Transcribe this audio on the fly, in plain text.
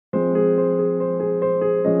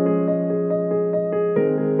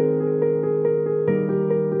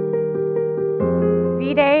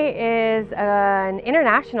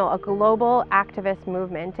a global activist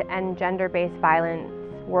movement to end gender-based violence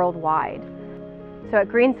worldwide. So at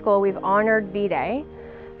Green School, we've honored V-Day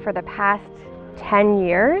for the past 10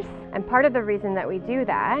 years. And part of the reason that we do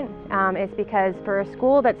that is because for a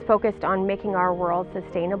school that's focused on making our world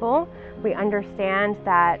sustainable, we understand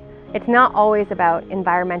that it's not always about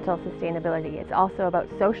environmental sustainability, it's also about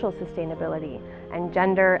social sustainability, and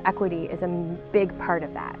gender equity is a big part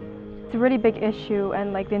of that. It's a really big issue,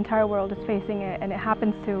 and like the entire world is facing it, and it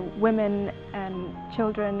happens to women and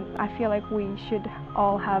children. I feel like we should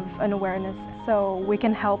all have an awareness so we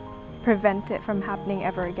can help prevent it from happening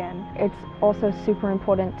ever again. It's also super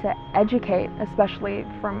important to educate, especially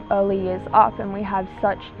from early years up, and we have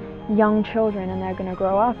such young children and they're going to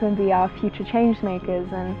grow up and be our future change makers,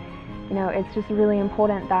 and you know, it's just really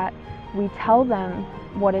important that we tell them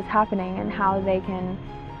what is happening and how they can,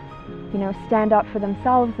 you know, stand up for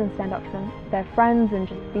themselves and stand up for their friends and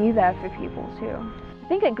just be there for people too. I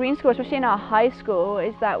think at Green School, especially in our high school,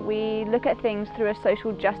 is that we look at things through a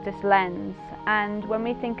social justice lens, and when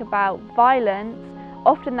we think about violence,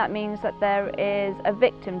 often that means that there is a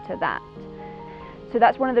victim to that. So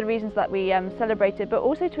that's one of the reasons that we celebrated, but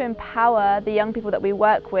also to empower the young people that we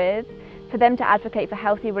work with, for them to advocate for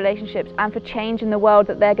healthy relationships and for change in the world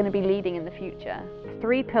that they're going to be leading in the future.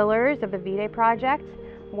 3 pillars of the V-Day project.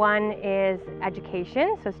 One is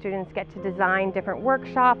education, so students get to design different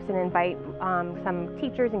workshops and invite some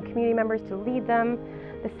teachers and community members to lead them.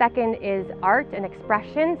 The second is art and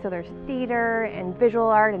expression, so there's theater and visual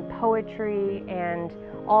art and poetry and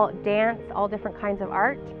all dance, all different kinds of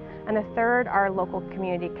art. And the third are local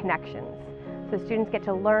community connections. So students get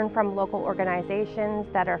to learn from local organizations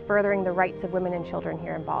that are furthering the rights of women and children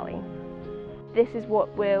here in Bali. This is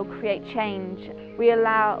what will create change. We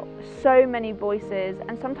allow so many voices,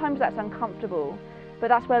 and sometimes that's uncomfortable, but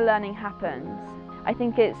that's where learning happens. I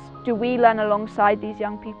think it's, do we learn alongside these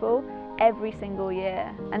young people every single year?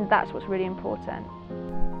 And that's what's really important.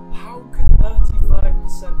 How could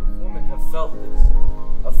 35% of women have felt this?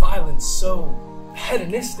 A violence so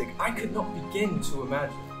hedonistic, I could not begin to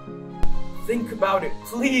imagine. Think about it,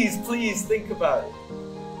 please, please think about it.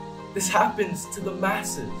 This happens to the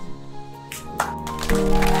masses.